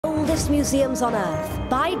most museums on Earth.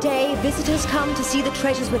 By day, visitors come to see the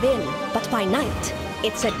treasures within, but by night,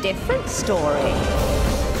 it's a different story.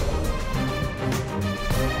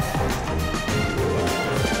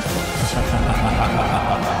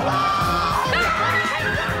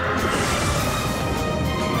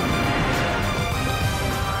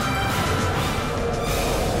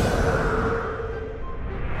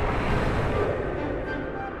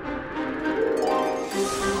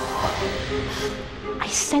 I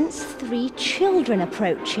sense 3 children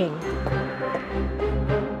approaching.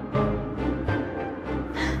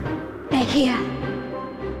 They're here.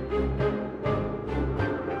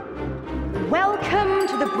 Welcome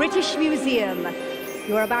to the British Museum.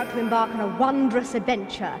 You're about to embark on a wondrous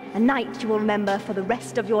adventure, a night you will remember for the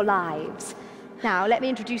rest of your lives. Now, let me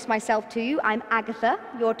introduce myself to you. I'm Agatha,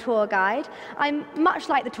 your tour guide. I'm much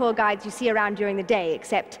like the tour guides you see around during the day,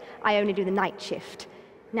 except I only do the night shift.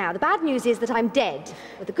 Now, the bad news is that I'm dead,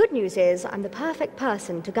 but the good news is I'm the perfect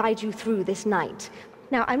person to guide you through this night.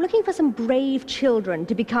 Now, I'm looking for some brave children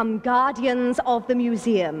to become guardians of the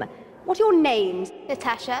museum. What are your names?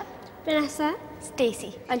 Natasha. Vanessa.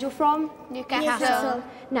 Stacy. And you're from? Newcastle.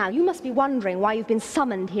 Now, you must be wondering why you've been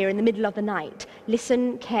summoned here in the middle of the night.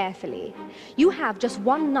 Listen carefully. You have just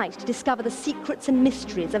one night to discover the secrets and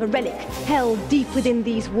mysteries of a relic held deep within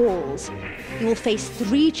these walls. You will face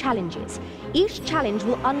 3 challenges. Each challenge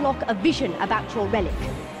will unlock a vision about your relic.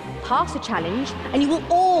 Pass a challenge, and you will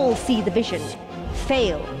all see the vision.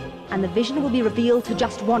 Fail, and the vision will be revealed to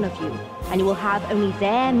just one of you, and you will have only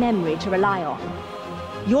their memory to rely on.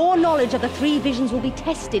 Your knowledge of the 3 visions will be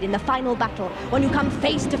tested in the final battle when you come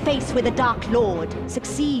face to face with the Dark Lord.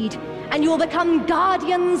 Succeed, and you will become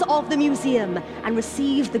guardians of the museum and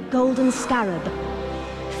receive the Golden Scarab.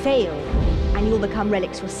 Fail, and you will become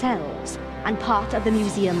relics yourselves and part of the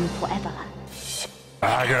museum forever.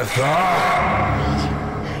 Agatha!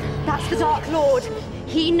 That's the Dark Lord.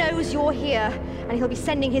 He knows you're here, and he'll be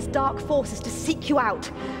sending his dark forces to seek you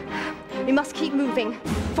out. We must keep moving.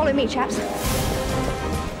 Follow me, chaps.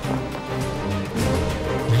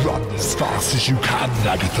 Run as fast as you can,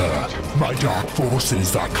 Agatha. My dark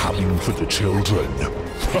forces are coming for the children.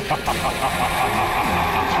 Stick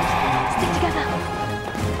together.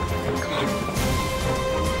 Come on.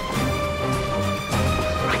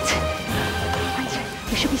 Right.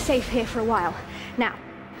 You should be safe here for a while. Now,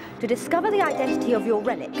 to discover the identity of your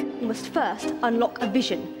relic, you must first unlock a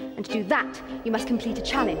vision. And to do that, you must complete a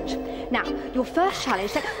challenge. Now, your first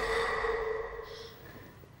challenge... Did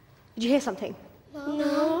you hear something?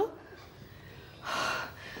 No.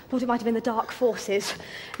 Thought it might have been the dark forces.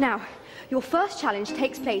 Now, your first challenge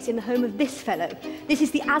takes place in the home of this fellow. This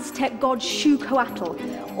is the Aztec god Xucoatl,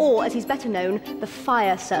 or as he's better known, the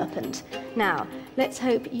Fire Serpent. Now, let's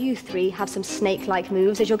hope you 3 have some snake-like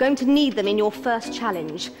moves, as you're going to need them in your first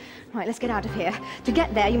challenge. Right, let's get out of here. To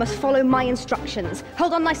get there, you must follow my instructions.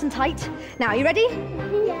 Hold on nice and tight. Now, are you ready?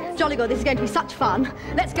 Yes. Jolly good, this is going to be such fun.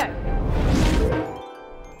 Let's go.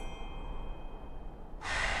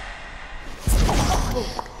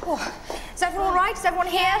 Oh. Is everyone all right? Is everyone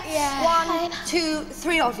here? Yeah. 1, 2,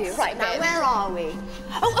 3 of you. Right, now, where are we?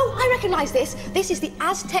 Oh, I recognise this. This is the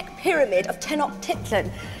Aztec pyramid of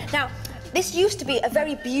Tenochtitlan. Now, this used to be a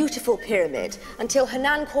very beautiful pyramid until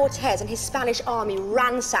Hernan Cortez and his Spanish army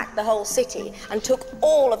ransacked the whole city and took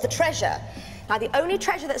all of the treasure. Now, the only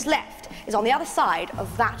treasure that's left is on the other side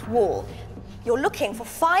of that wall. You're looking for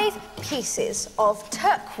 5 pieces of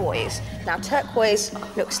turquoise. Now, turquoise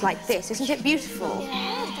looks like this. Isn't it beautiful?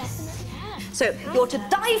 Yeah, definitely. So you're to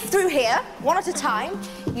dive through here, one at a time.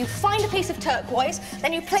 You find a piece of turquoise,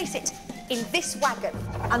 then you place it in this wagon,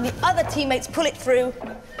 and the other teammates pull it through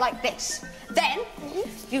like this. Then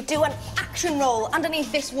you do an action roll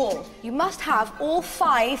underneath this wall. You must have all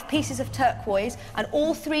 5 pieces of turquoise and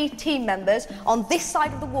all 3 team members on this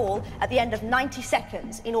side of the wall at the end of 90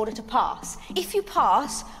 seconds in order to pass. If you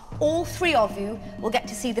pass, all 3 of you will get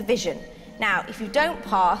to see the vision. Now, if you don't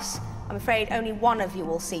pass, I'm afraid only one of you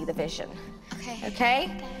will see the vision.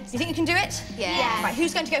 Okay? You think you can do it? Yeah. Right,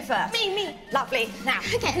 who's going to go first? Me. Lovely. Now,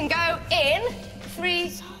 you can go in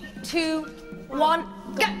 3, 2, 1,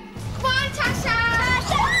 go. Come on, Tasha!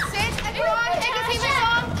 Sit, everyone, take your teammates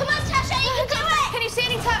on. Come on, Tasha, you can do it! Can you see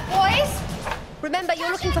any turquoise? Remember,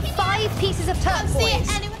 you're looking for 5 pieces of turquoise. See it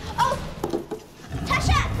anyway. Oh!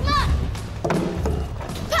 Tasha, come on!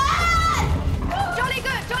 Turn! Jolly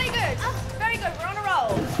good, jolly good. Very good, we're on a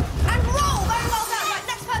roll. And roll, very well done. Right,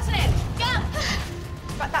 next person in. Go!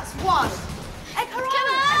 Right, that's 1. Hey, come on!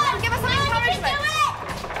 Everyone, give us some encouragement.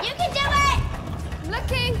 You can do it! I'm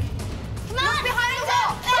looking. Come on! Look behind the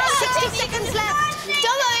wall. 60 seconds left.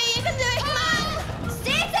 Don't worry, you can do it. Come on!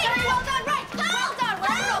 Stay Very well done, right. Well done, we're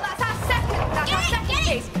on a roll, that's our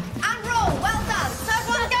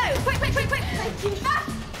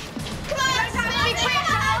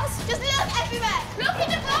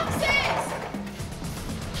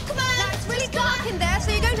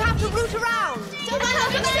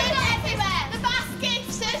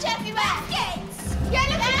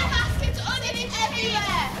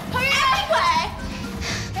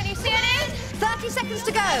 30 seconds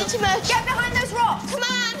to go. Too much. Get behind those rocks. Come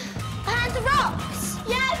on. Behind the rocks.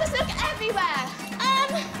 Yeah, just look everywhere.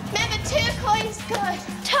 Remember, 2 coins good.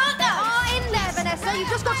 Turn them. Oh, in there, Vanessa. You've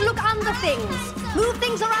just got to look under things. Move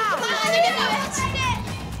things around. Come on, you can do it.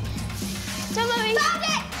 Don't worry. Found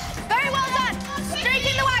it! Very well done. Straight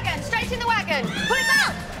in the wagon. Straight in the wagon. Pull it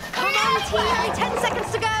out. Come on, team. Only 10 seconds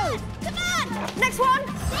to go. Come on! Next one.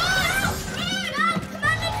 Run! Come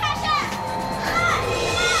on, Natasha!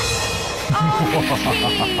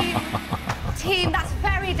 Oh, team, that's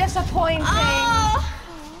very disappointing.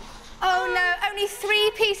 Oh no, only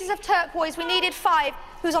 3 pieces of turquoise. We needed 5.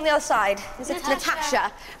 Who's on the other side? Is it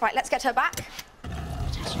Natasha? Right, let's get her back.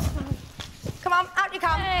 Come on, out you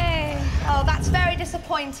come. Hey. Oh, that's very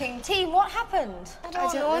disappointing. Team, what happened? I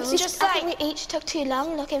don't know. It's just I think we each took too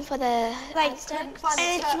long looking for the...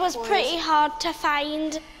 It was pretty hard to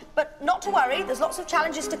find. But not to worry, there's lots of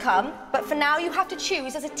challenges to come. But for now, you have to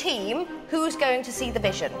choose as a team who's going to see the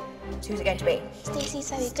vision. So who's it going to be?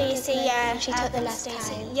 Stacey, yeah. She took the last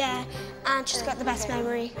time. Yeah, and she's got the best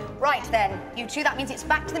memory. Right then, you two, that means it's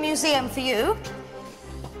back to the museum for you.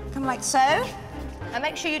 Come like so. And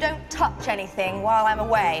make sure you don't touch anything while I'm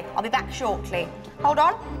away. I'll be back shortly. Hold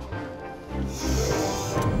on.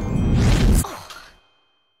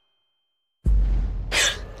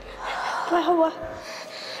 Wow.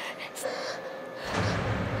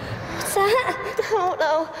 What's that? I don't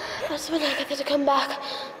know. That's when I get to come back.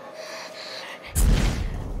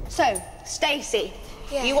 So, Stacey,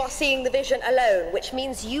 you are seeing the vision alone, which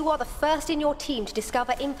means you are the first in your team to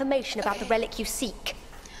discover information about the relic you seek.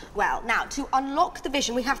 Well, now, to unlock the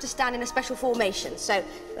vision, we have to stand in a special formation. So,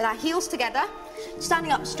 with our heels together,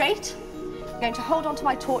 standing up straight, I'm going to hold on to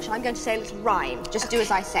my torch and I'm going to say a little rhyme. Just do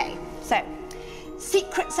as I say. So,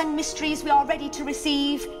 secrets and mysteries we are ready to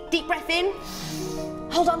receive. Deep breath in,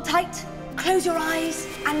 hold on tight, close your eyes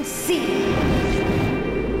and see.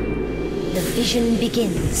 The vision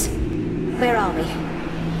begins. Where are we?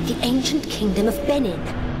 The ancient kingdom of Benin.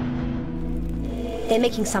 They're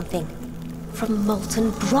making something from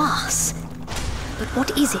molten brass. But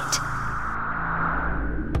what is it?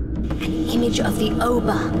 An image of the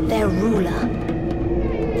Oba, their ruler.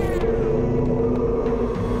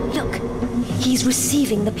 Look, he's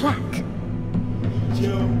receiving the plaque.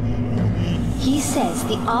 He says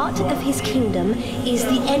the art of his kingdom is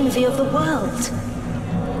the envy of the world.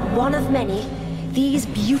 One of many, these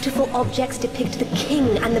beautiful objects depict the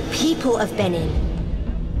king and the people of Benin.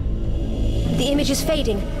 The image is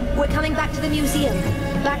fading. We're coming back to the museum.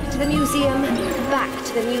 Back to the museum. Back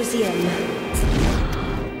to the museum.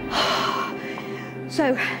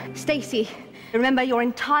 So, Stacey, remember your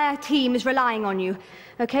entire team is relying on you.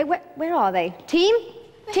 Okay, where are they? Team?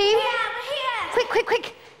 Team? We're here!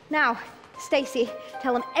 Quick! Now, Stacey,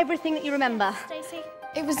 tell them everything that you remember. Stacey?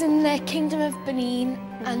 It was in the kingdom of Benin,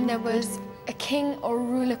 and there was a king or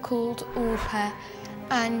ruler called Opa,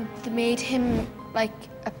 and they made him like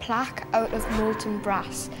a plaque out of molten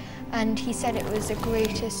brass, and he said it was the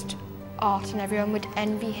greatest art and everyone would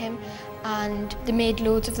envy him, and they made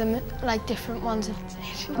loads of them, like different ones.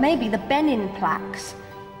 Maybe the Benin plaques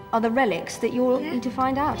are the relics that you'll need to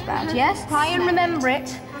find out about, yes? Try and remember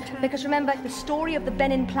it, because remember, the story of the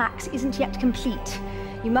Benin plaques isn't yet complete.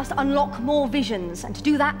 You must unlock more visions, and to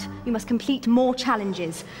do that, you must complete more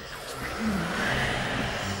challenges.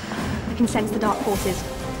 I can sense the dark forces.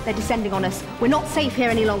 They're descending on us. We're not safe here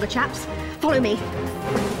any longer, chaps. Follow me.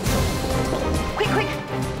 Quick!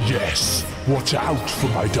 Yes, watch out for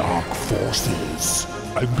my dark forces.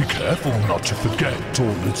 And be careful not to forget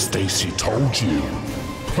all that Stacey told you.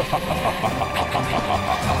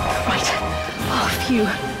 Right. Oh, phew.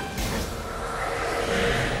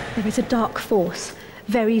 There is a dark force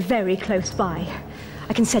very, very close by.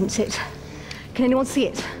 I can sense it. Can anyone see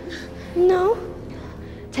it? No.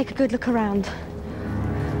 Take a good look around.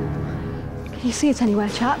 Can you see it anywhere,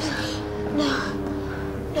 chaps? No.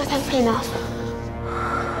 No, thankfully not.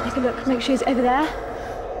 Take a look, make sure it's over there.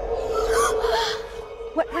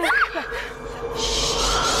 Where?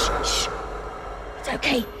 Shh. It's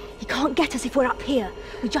okay. He can't get us if we're up here.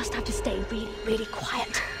 We just have to stay really, really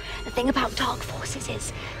quiet. The thing about dark forces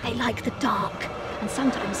is they like the dark, and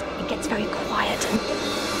sometimes it gets very quiet and...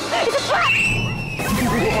 It's a trap!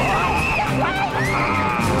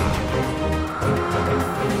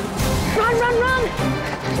 Run!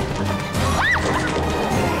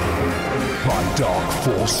 My dark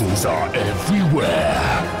forces are everywhere.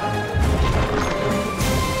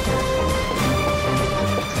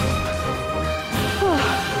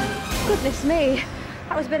 Goodness me.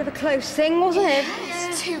 That was a bit of a close thing, wasn't it?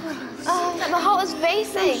 It's too close. Oh, my heart was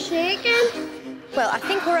racing. Shaking. Well, I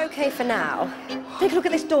think we're okay for now. Take a look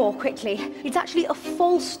at this door, quickly. It's actually a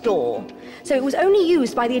false door. So it was only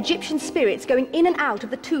used by the Egyptian spirits going in and out of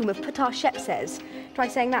the tomb of Ptah-Shepses. Try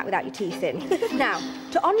saying that without your teeth in. Now,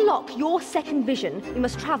 to unlock your second vision, you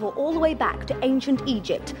must travel all the way back to ancient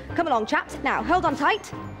Egypt. Come along, chaps. Now, hold on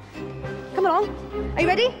tight. Come along. Are you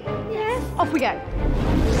ready? Yes. Off we go.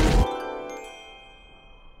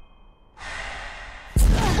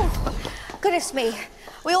 Oh, goodness me.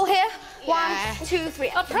 We all here? Yeah. 1, 2, 3.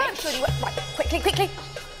 Approach. Right, quickly.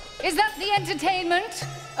 Is that the entertainment?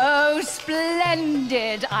 Oh,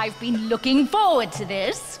 splendid. I've been looking forward to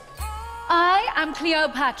this. I am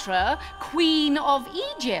Cleopatra, Queen of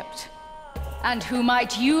Egypt. And who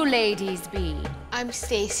might you ladies be? I'm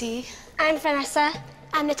Stacey. I'm Vanessa.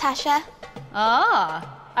 I'm Natasha.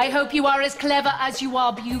 Ah, I hope you are as clever as you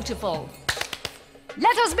are beautiful.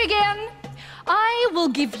 Let us begin. I will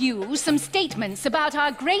give you some statements about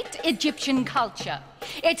our great Egyptian culture.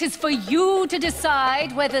 It is for you to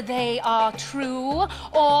decide whether they are true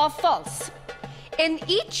or false. In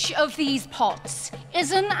each of these pots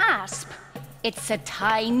is an asp. It's a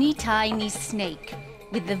tiny, tiny snake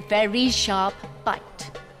with a very sharp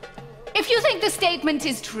bite. If you think the statement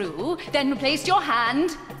is true, then place your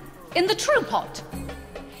hand in the true pot.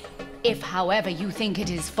 If, however, you think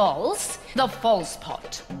it is false, the false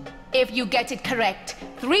pot. If you get it correct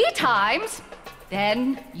 3 times,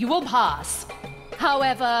 then you will pass.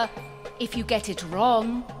 However, if you get it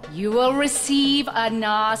wrong, you will receive a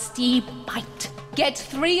nasty bite. Get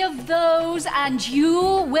 3 of those and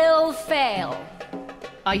you will fail.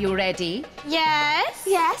 Are you ready? Yes.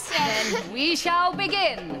 Yes. Then we shall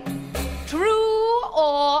begin. True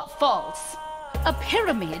or false? A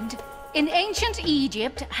pyramid in ancient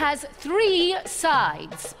Egypt has 3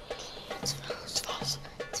 sides. It's false.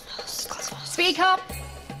 Speak up.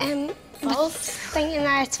 False. Thinking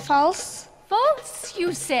that it's false. False,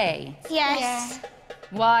 you say? Yes.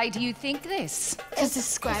 Why do you think this? Because it's a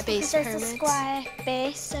square base There's pyramid. a square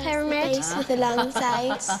base pyramid with the long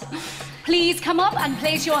sides. Please come up and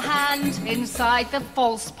place your hand inside the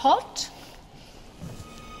false pot.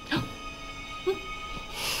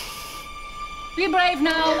 Be brave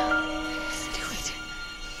now. Let's do it.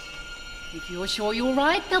 If you're sure you're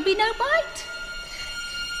right, there'll be no bite.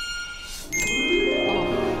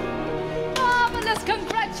 Oh. Marvelous,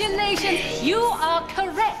 congratulations. You are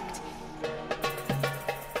correct.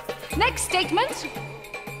 Next statement.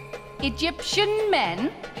 Egyptian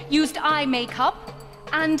men used eye makeup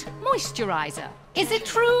and moisturizer. Is it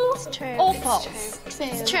true true. or It's false?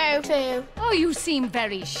 It's true. Oh, you seem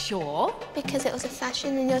very sure. Because it was a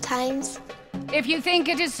fashion in your times. If you think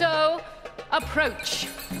it is so, approach.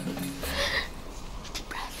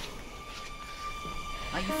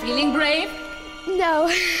 Are you feeling brave?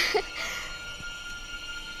 No.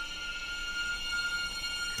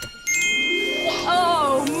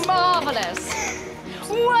 Oh, marvelous.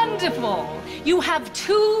 Wonderful. You have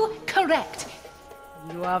 2 correct.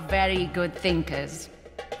 You are very good thinkers.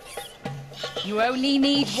 You only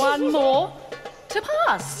need 1 more to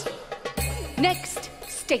pass. Next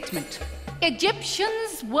statement.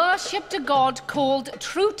 Egyptians worshipped a god called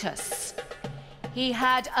Trutus. He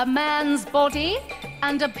had a man's body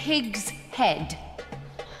and a pig's head.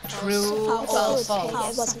 True or false?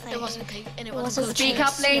 It wasn't a pig, and it wasn't called Speak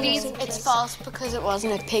up, ladies. It's false because it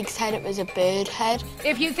wasn't a pig's head, it was a bird head.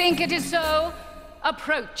 If you think it is so,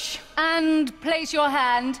 approach and place your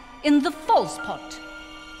hand in the false pot.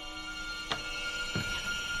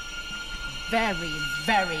 Very,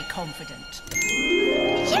 very confident.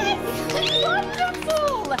 Yes!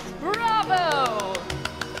 Wonderful! Bravo!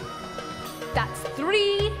 That's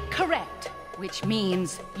 3 correct, which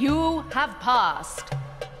means you have passed.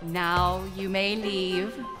 Now you may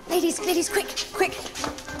leave. Ladies, quick.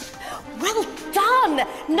 Well done!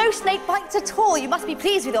 No snake bites at all. You must be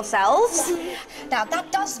pleased with yourselves. Now,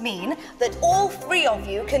 that does mean that all 3 of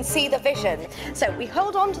you can see the vision. So we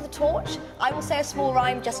hold on to the torch. I will say a small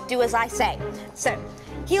rhyme, just do as I say. So,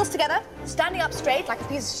 heels together, standing up straight like a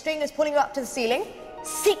piece of string is pulling you up to the ceiling.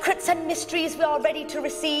 Secrets and mysteries we are ready to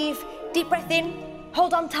receive. Deep breath in,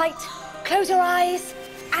 hold on tight, close your eyes,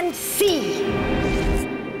 and see.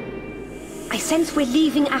 I sense we're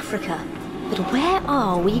leaving Africa, but where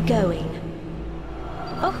are we going?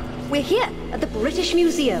 Oh, we're here at the British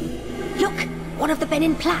Museum. Look, one of the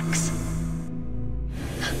Benin plaques.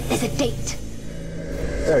 There's a date.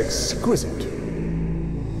 Exquisite.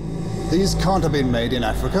 These can't have been made in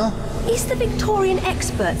Africa. Is the Victorian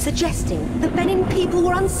expert suggesting the Benin people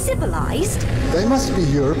were uncivilized? They must be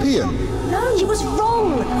European. No, he was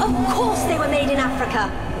wrong. Of course they were made in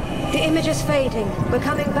Africa. The image is fading. We're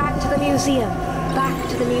coming back to the museum. Back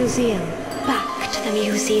to the museum. Back to the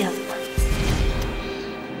museum.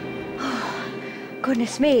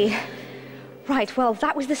 Goodness me. Right, well,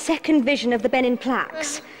 that was the second vision of the Benin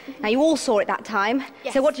plaques. Now, you all saw it that time.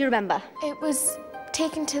 Yes. So what do you remember? It was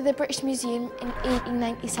taken to the British Museum in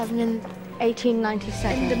 1897 and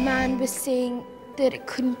 1897. the man was saying that it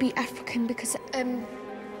couldn't be African because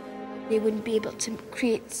they wouldn't be able to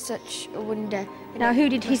create such a wonder. Now, who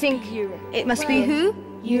did he think? It must be who?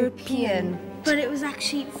 European. But it was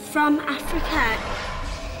actually from Africa.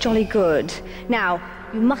 Jolly good. Now,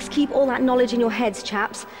 you must keep all that knowledge in your heads,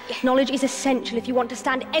 chaps. Knowledge is essential if you want to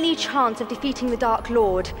stand any chance of defeating the Dark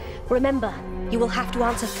Lord. Remember, you will have to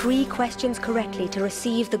answer 3 questions correctly to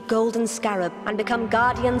receive the Golden Scarab and become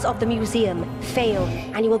guardians of the museum. Fail,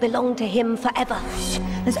 and you will belong to him forever.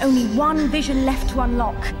 There's only one vision left to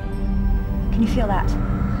unlock. Can you feel that?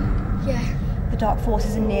 Yeah. The dark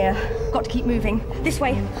forces are near. Got to keep moving. This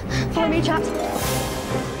way. Follow me, chaps.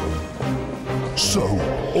 So,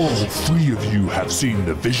 all 3 of you have seen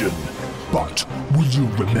the vision, but will you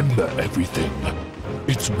remember everything?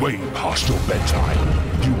 It's way past your bedtime.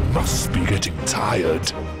 You must be getting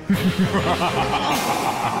tired.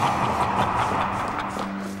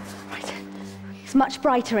 Right. It's much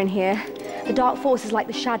brighter in here. The dark forces like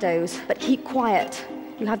the shadows, but keep quiet.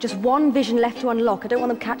 You have just one vision left to unlock. I don't want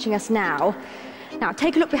them catching us now. Now,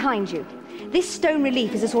 take a look behind you. This stone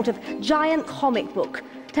relief is a sort of giant comic book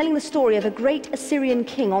telling the story of a great Assyrian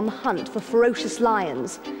king on the hunt for ferocious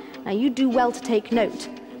lions. Now, you do well to take note,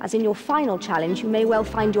 as in your final challenge, you may well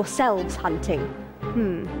find yourselves hunting.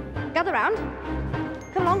 Gather round.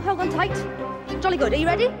 Come along, hold on tight. Jolly good. Are you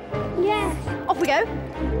ready? Yes. Off we go.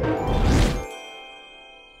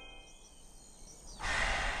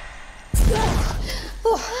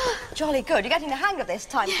 Jolly good. You're getting the hang of this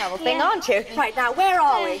time travel thing, aren't you? Right, now, where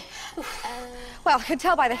are we? Well, I can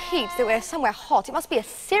tell by the heat that we're somewhere hot. It must be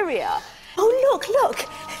Assyria. Oh, look!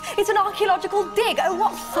 It's an archaeological dig. Oh,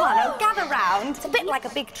 what fun. Oh, gather round. It's a bit like a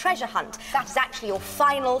big treasure hunt. That is actually your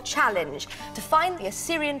final challenge, to find the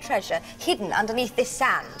Assyrian treasure hidden underneath this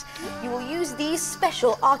sand. You will use these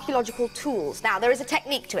special archaeological tools. Now, there is a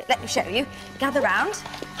technique to it. Let me show you. Gather round.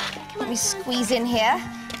 Let me squeeze in here.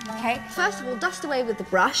 Okay, first of all, dust away with the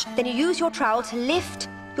brush. Then you use your trowel to lift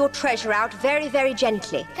your treasure out very, very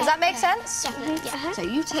gently. Does that make sense? Yeah. So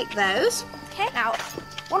you take those. Okay. Now,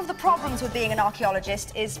 one of the problems with being an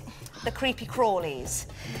archaeologist is the creepy crawlies.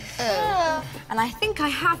 And I think I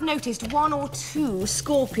have noticed 1 or 2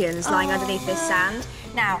 scorpions lying underneath this sand.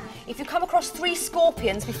 Now, if you come across 3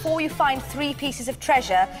 scorpions before you find 3 pieces of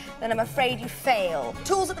treasure, then I'm afraid you fail.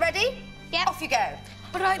 Tools at the ready? Yep. Off you go.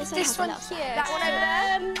 But this one here. That one over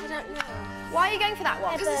there? I don't know. Why are you going for that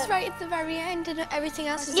one? Because it's right at the very end and everything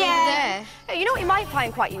else is over Yeah. there. You know what you might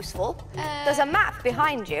find quite useful? There's a map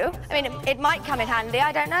behind you. I mean, it might come in handy,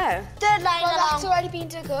 I don't know. Third line Well, that's along. already been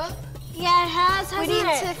dug up. Yeah, it has, We hasn't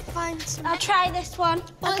need it? to find some... I'll try this one.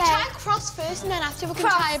 Well, Okay. try cross first and then after we can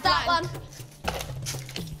try a Cross, that blank.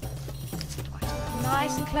 one.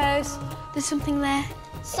 Nice and close. There's something there.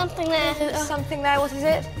 Something there. Something there, what is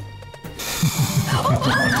it?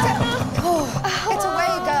 Get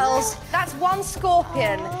away, girls. That's 1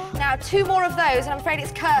 scorpion. Now, 2 more of those, and I'm afraid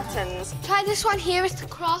it's curtains. Try this one here with the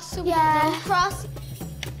cross. So Yeah. Cross.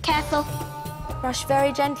 Careful. Brush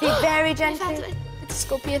very gently, very gently. It's a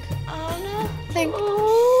scorpion. Oh, no. I think.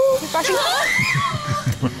 Brushing.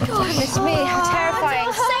 Goodness me, how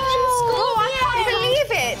terrifying. 7 Oh, I can't scorpions.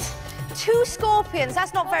 believe it. 2 scorpions,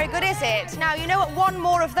 that's not very good, is it? Now, you know what 1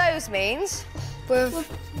 more of those means? We've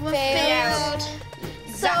failed.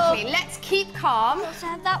 Exactly, let's keep calm. So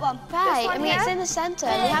have that one. Right, one I mean, it's here? in the centre.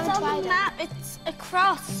 But We it's haven't on tried the it. map. It's a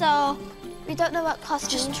cross, so We don't know what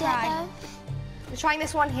cost just means try. yet, We're trying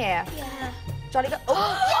this one here. Yeah. Jolly good. Oh,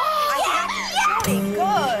 I think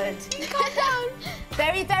that's jolly good. Calm down.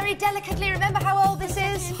 Very, very delicately. Remember how old this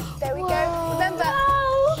is? There we go. Remember.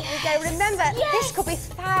 There we go. Remember, this could be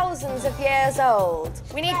thousands of years old.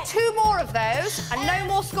 We need 2 more of those and no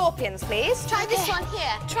more scorpions, please. Try this one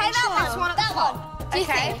here. Try that This one. one at the That top. one. Do you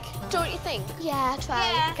Okay. think? Don't you think? Yeah, try.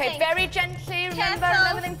 Yeah. Okay, very gently. Remember,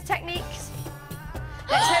 Careful. remember the techniques.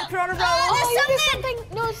 Let's hope you're on a roll. Oh, there's something.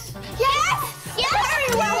 No, it's... Yes! Yes!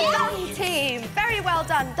 Very well done, team. Very well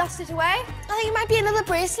done. Dust it away. I think it might be another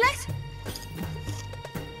bracelet.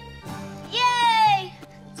 Yay!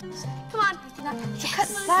 Come on. Look at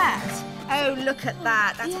that. Oh, look at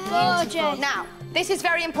that. That's beautiful. Gorgeous. Now, this is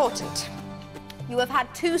very important. You have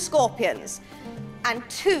had 2 scorpions and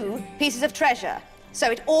 2 pieces of treasure. So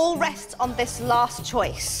it all rests on this last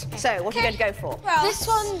choice. So, what are you going to go for? Cross. This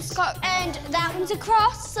one's got... And that one's a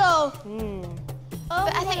cross, so...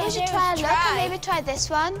 But I think we should try a look and maybe try this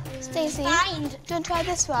one. Stacey, do you want to try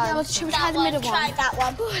this one? No, should we try the middle one? Try that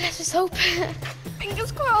one. Oh, let's just hope.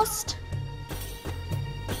 Fingers crossed.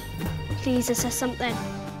 Please, it says something.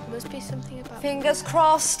 There must be something about... Fingers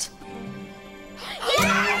crossed.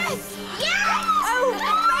 Yes! Yes! Oh,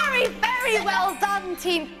 very, very well done,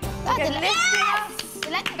 team. Very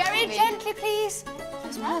gently, please.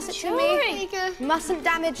 Just pass it to me. Mustn't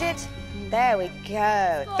damage it. There we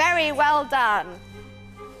go. Very well done.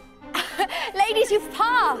 Ladies, you've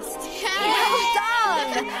passed. Well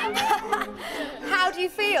done. How do you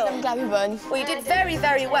feel? I'm glad we won. Well, you did very,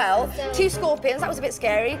 very well. 2 scorpions, that was a bit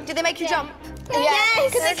scary. Did they make you jump?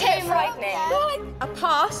 Yes! Because it's a bit frightening. A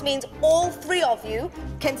pass means all 3 of you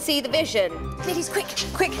can see the vision. Ladies, quick,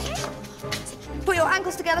 quick. Put your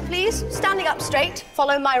ankles together, please. Standing up straight.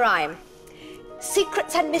 Follow my rhyme.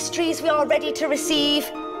 Secrets and mysteries we are ready to receive.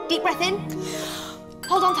 Deep breath in.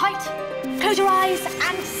 Hold on tight. Close your eyes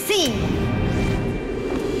and see.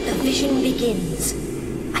 The vision begins.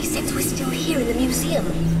 I sense we're still here in the museum.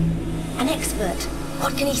 An expert.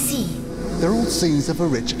 What can he see? They're all scenes of a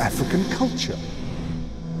rich African culture.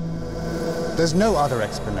 There's no other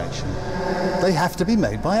explanation. They have to be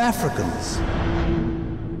made by Africans.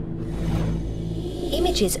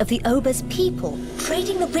 Images of the Oba's people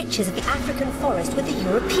trading the riches of the African forest with the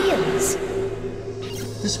Europeans.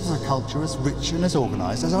 This was a culture as rich and as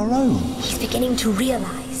organized as our own. He's beginning to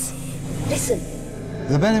realize. Listen.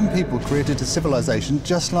 The Benin people created a civilization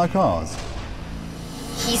just like ours.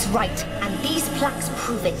 He's right, and these plaques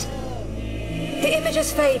prove it. The image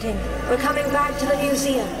is fading. We're coming back to the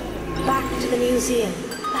museum. Back to the museum.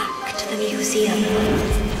 Back to the museum.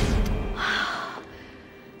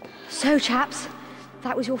 So, chaps,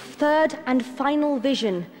 that was your 3rd and final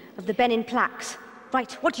vision of the Benin plaques.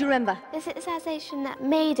 Right, what do you remember? The civilization that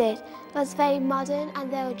made it was very modern and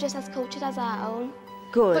they were just as cultured as our own.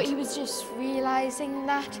 Good. But he was just realising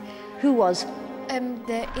that. Who was?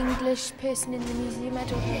 The English person in the museum, I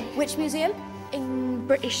don't know. Which museum? In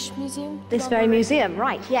British Museum. This very museum,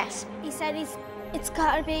 right, yes. He said it's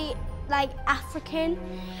got to be like African.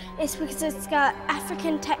 It's because it's got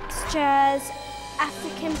African textures,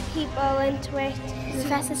 African people into it. The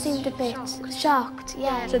professor seemed a bit shocked,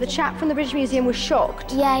 yeah. So the chap from the British Museum was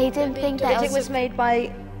shocked? Yeah, he didn't think that it was made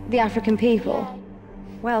by the African people?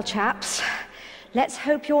 Well, chaps, let's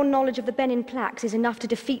hope your knowledge of the Benin plaques is enough to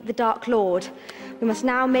defeat the Dark Lord. We must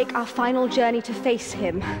now make our final journey to face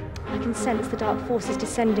him. I can sense the dark forces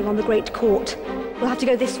descending on the Great Court. We'll have to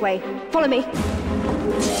go this way. Follow me.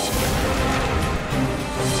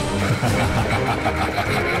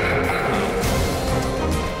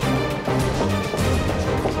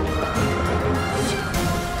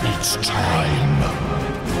 It's time.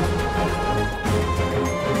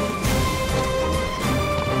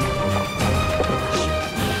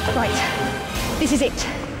 Right, this is it.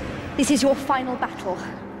 This is your final battle.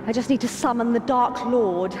 I just need to summon the Dark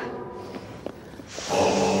Lord.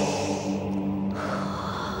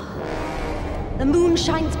 The moon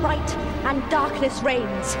shines bright and darkness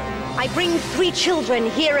reigns. I bring 3 children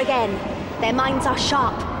here again. Their minds are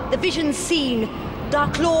sharp, the vision's seen.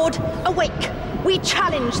 Dark Lord, awake! We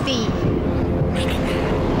challenge thee!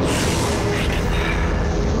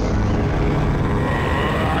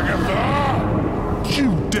 Agatha! You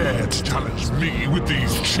dare to challenge me with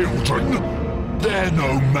these children? They're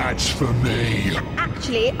no match for me.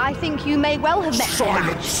 Actually, I think you may well have met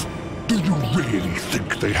Silence! Do you really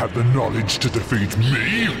think they have the knowledge to defeat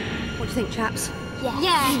me? What do you think, chaps?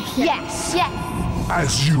 Yes. Yes. Yes.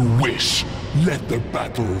 As you wish, let the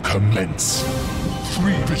battle commence.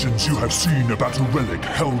 3 visions you have seen about a relic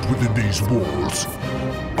held within these walls.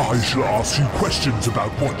 I shall ask you questions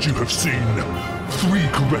about what you have seen. 3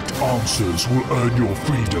 correct answers will earn your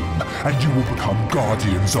freedom, and you will become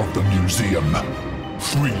guardians of the museum.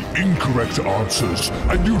 3 incorrect answers,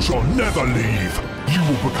 and you shall never leave. You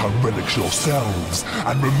will become relics yourselves,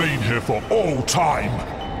 and remain here for all time.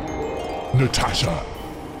 Natasha,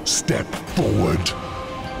 step forward.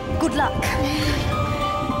 Good luck.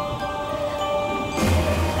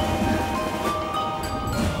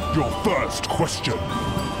 Your first question.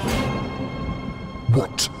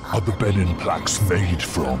 What are the Benin plaques made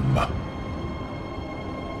from?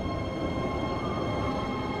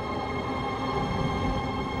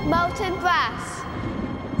 Molten brass.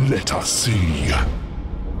 Let us see.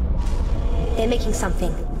 They're making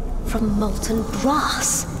something from molten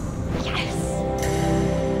brass. Yes.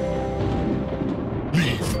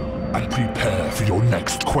 Leave and prepare for your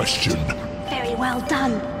next question. Very well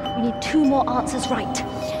done. We need 2 more answers right.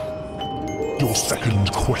 Your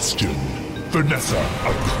second question. Vanessa,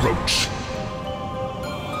 approach.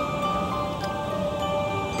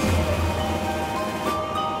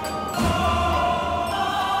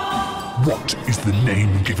 What is the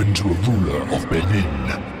name given to a ruler of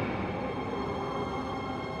Benin?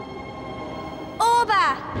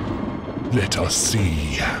 Orba! Let us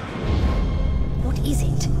see. What is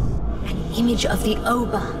it? An image of the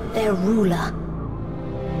Oba, their ruler.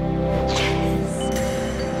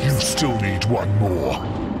 You still need one more.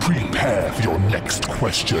 Prepare for your next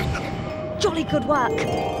question. Jolly good work.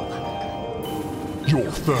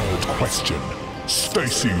 Your third question.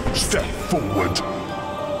 Stacy, step forward.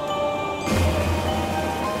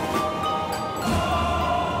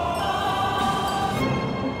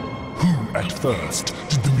 Who at first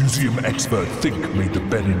did the museum expert think made the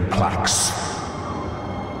Benin plaques?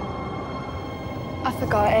 I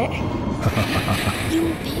forgot it.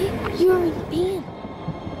 European.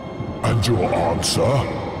 And your answer?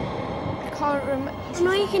 I can't remember.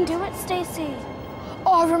 No, you can do it, Stacey.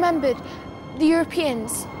 Oh, I remembered. The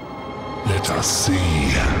Europeans. Let us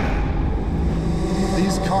see.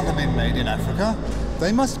 These can't have been made in Africa.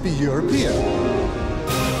 They must be European.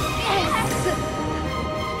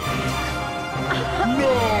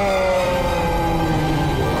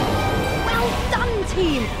 Well done,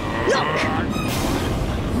 team! Look!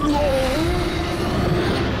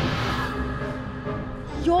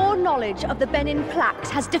 Your knowledge of the Benin plaques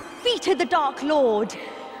has defeated the Dark Lord.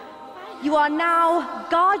 You are now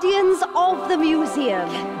guardians of the museum,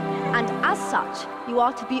 and as such, you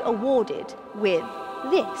are to be awarded with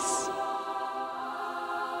this.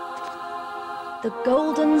 The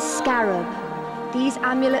Golden Scarab. These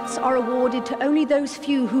amulets are awarded to only those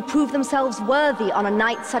few who prove themselves worthy on a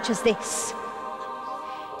night such as this.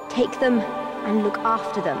 Take them and look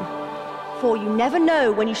after them, for you never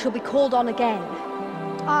know when you shall be called on again.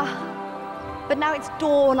 But now it's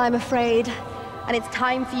dawn, I'm afraid, and it's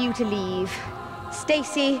time for you to leave.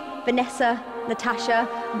 Stacy, Vanessa, Natasha,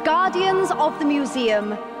 guardians of the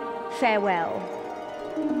museum, farewell.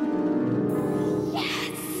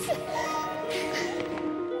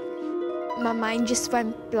 My mind just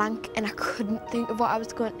went blank and I couldn't think of what I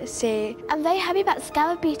was going to say. I'm very happy about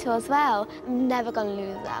Scarab Beetle as well. I'm never going to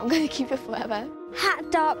lose that. I'm going to keep it forever. Hat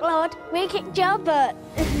Dark Lord, we kicked your butt.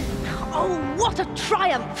 Oh, what a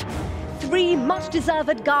triumph! 3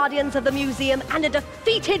 much-deserved guardians of the museum and a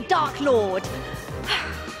defeated Dark Lord.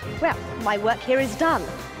 Well, my work here is done.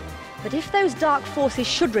 But if those dark forces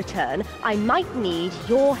should return, I might need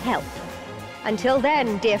your help. Until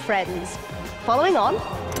then, dear friends, following on.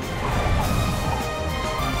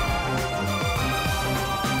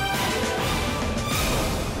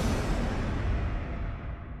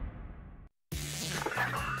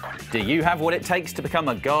 Do you have what it takes to become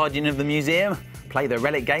a guardian of the museum? Play the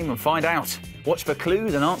Relic game and find out. Watch for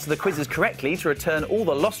clues and answer the quizzes correctly to return all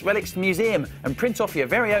the lost relics to the museum and print off your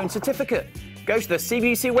very own certificate. Go to the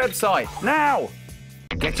CBBC website now!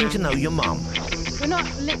 Getting to know your mum. We're not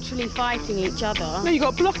literally fighting each other. No, you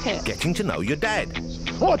got to block it. Getting to know your dad.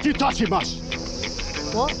 What you touching us?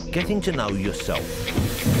 What? Getting to know yourself.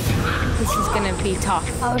 This is going to be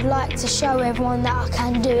tough. I would like to show everyone that I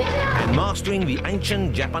can do it. Mastering the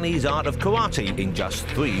ancient Japanese art of karate in just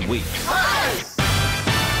 3 weeks.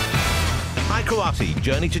 Hi Karate,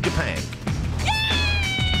 Journey to Japan.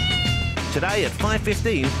 Today at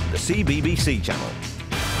 5:15, the CBBC channel.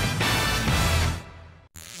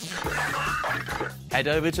 Head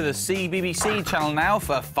over to the CBBC channel now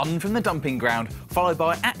for fun from the dumping ground, followed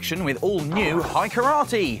by action with all new Hi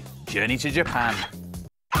Karate, Journey to Japan.